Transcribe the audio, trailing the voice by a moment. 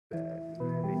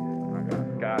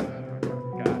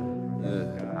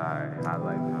I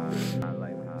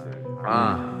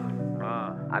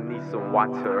need some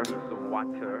water.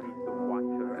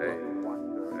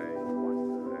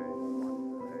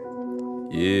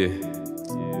 Yeah.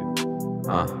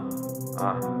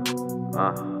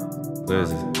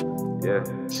 Where's it? Yeah.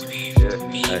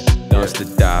 Hey,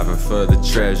 dumpster diving for the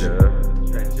treasure.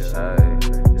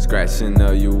 Scratching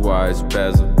up your wife's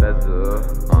bezel.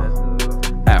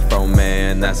 Afro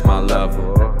man, that's my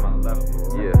level.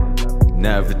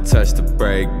 Never touch the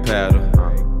brake pedal.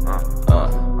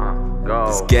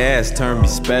 This gas turned me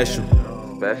special.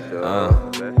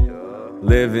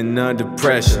 Living under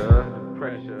pressure.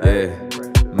 Yeah,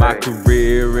 my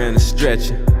career in a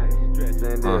stretcher.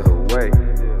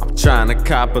 I'm trying to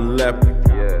cop a leopard.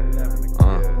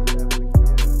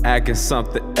 Acting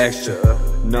something extra.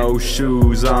 No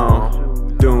shoes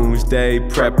on. Doomsday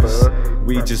preppers.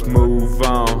 We just move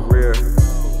on.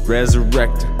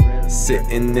 Resurrector,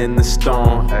 sitting in the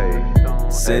storm.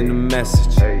 Send a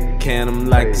message, can 'em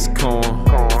like this corn.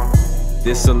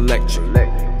 This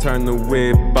electric, turn the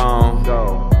whip on.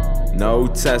 No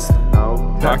Tesla,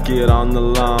 pocket on the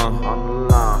lawn.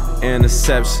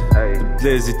 Interception, the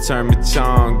blizzard turn me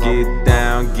chong. Get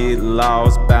down, get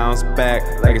lost, bounce back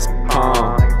like it's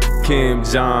Pong. Kim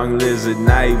Jong, lizard,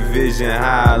 night vision,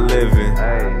 high living.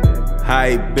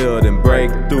 Hype building,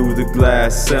 break through the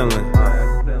glass ceiling.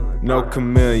 No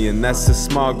chameleon, that's a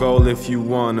small goal if you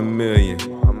want a million.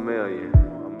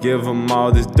 Give them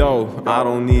all this dough, I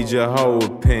don't need your whole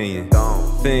opinion.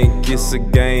 Think it's a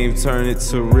game, turn it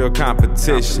to real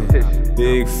competition.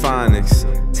 Big phonics,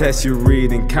 test your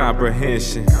reading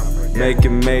comprehension.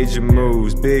 Making major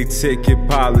moves, big ticket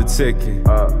politicking.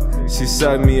 She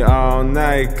sucked me all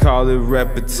night, call it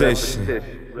repetition.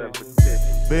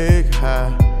 Big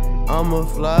high, I'm a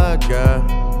fly guy.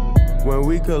 When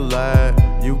we collide,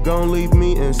 you gon' leave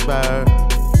me inspired.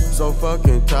 So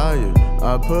fucking tired,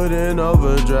 I put in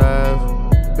overdrive.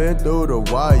 Been through the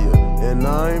wire, and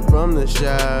I ain't from the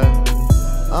Shy.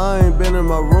 I ain't been in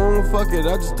my room, fuck it,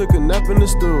 I just took a nap in the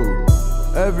stool.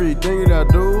 Everything that I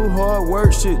do, hard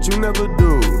work, shit you never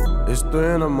do. It's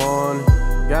 3 in the morning,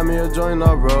 got me a joint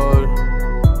I rolled.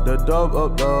 The dope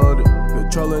uploaded,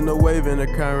 controlling the wave and the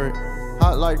current.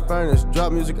 Hot like furnace,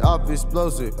 drop music off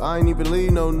explosive, I ain't even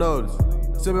leave no notice.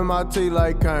 Sipping my tea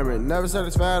like Kermit, never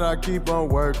satisfied, I keep on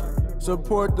working.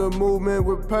 Support the movement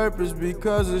with purpose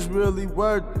because it's really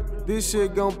worth it. This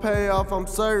shit gon' pay off, I'm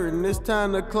certain. It's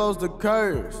time to close the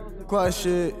curtains. Quiet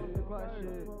shit.